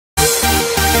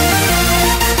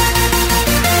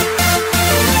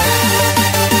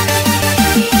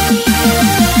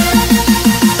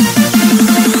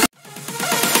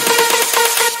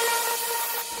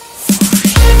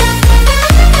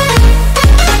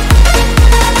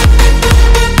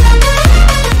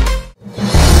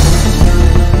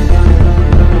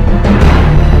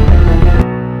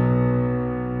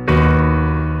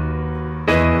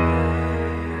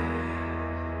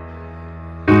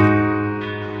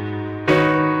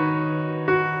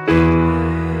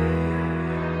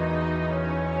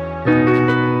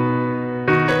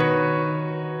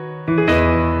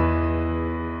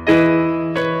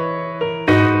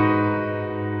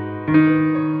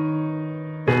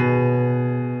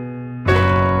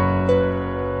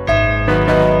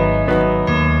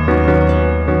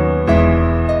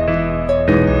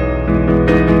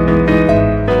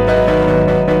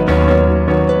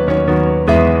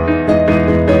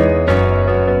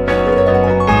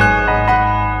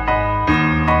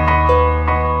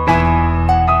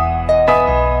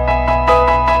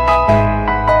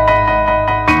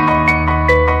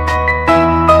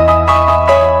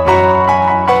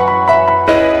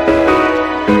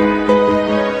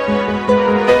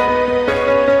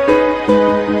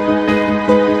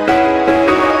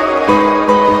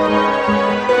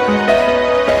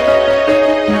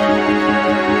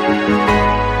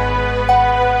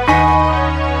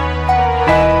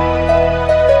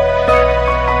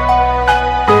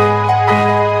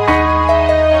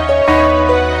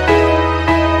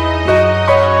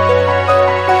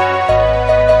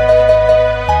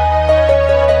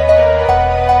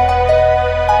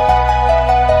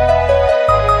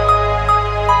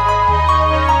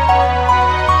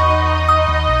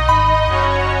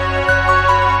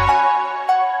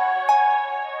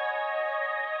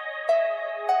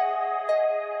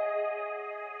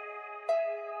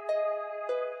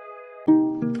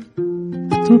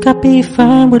I think I'd be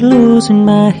fine with losing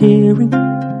my hearing,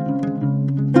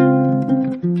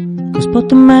 'cause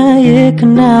both of my ear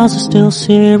canals are still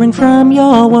searing from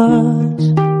your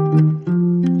words.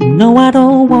 No, I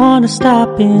don't wanna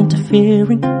stop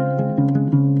interfering,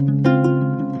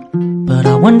 but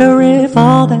I wonder if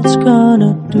all that's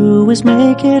gonna do is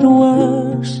make it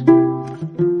worse.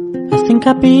 I think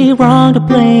I'd be wrong to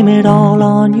blame it all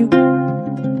on you.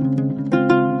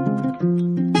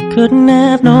 You couldn't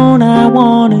have known I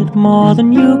wanted more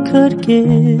than you could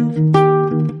give,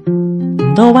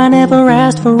 and though I never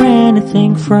asked for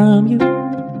anything from you,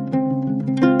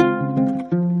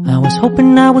 I was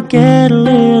hoping I would get a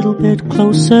little bit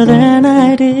closer than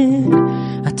I did.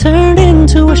 I turned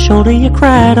into a shoulder you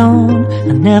cried on.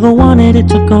 I never wanted it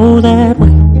to go that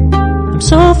way. I'm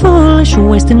so foolish for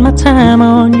wasting my time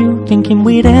on you, thinking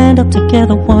we'd end up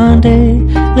together one day.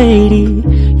 Lady,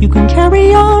 you can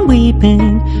carry on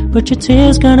weeping, but your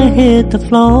tears gonna hit the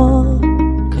floor,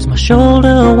 'cause my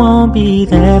shoulder won't be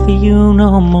there for you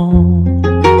no more.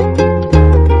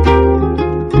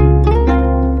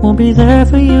 Won't be there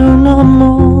for you no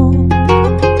more.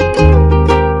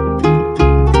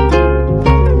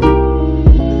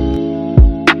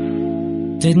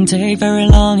 Didn't take very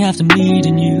long after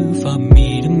meeting you for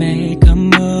me to make a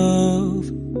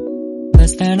move.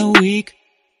 Less than a week,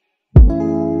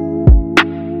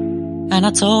 and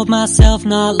I told myself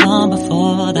not long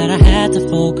before that I had to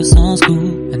focus on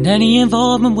school, and any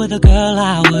involvement with a girl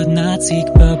I would not seek.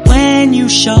 But when you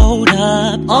showed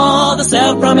up, all the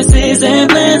self-promises and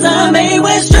plans I made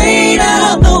went straight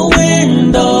out the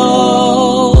window.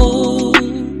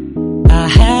 I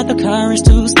had the courage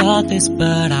to start this,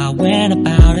 but I went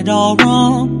about it all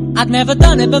wrong. I'd never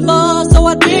done it before, so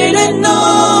I didn't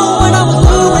know what I was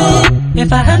doing.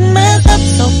 If I hadn't messed up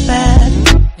so bad,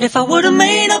 if I would've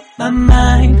made up my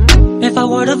mind, if I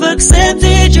would've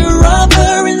accepted your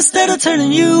offer instead of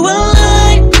turning you a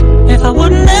line, if I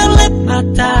wouldn't have let my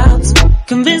doubts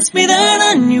convince me that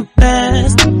I knew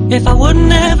best, if I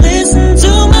wouldn't have listened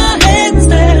to my head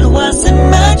instead of what's in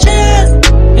my chest,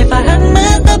 if I hadn't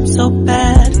messed up so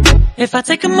bad, if I'd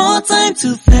taken more time to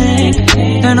think,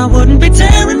 then I wouldn't be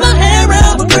tearing my hair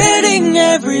out, regretting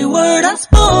every word I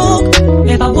spoke.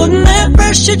 If I wouldn't have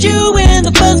pressured you in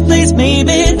the first place,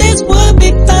 maybe this would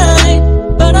be fine.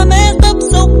 But I messed up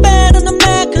so bad and I'm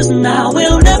mad, 'cause now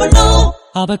we'll never know,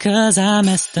 all because I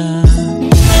messed up.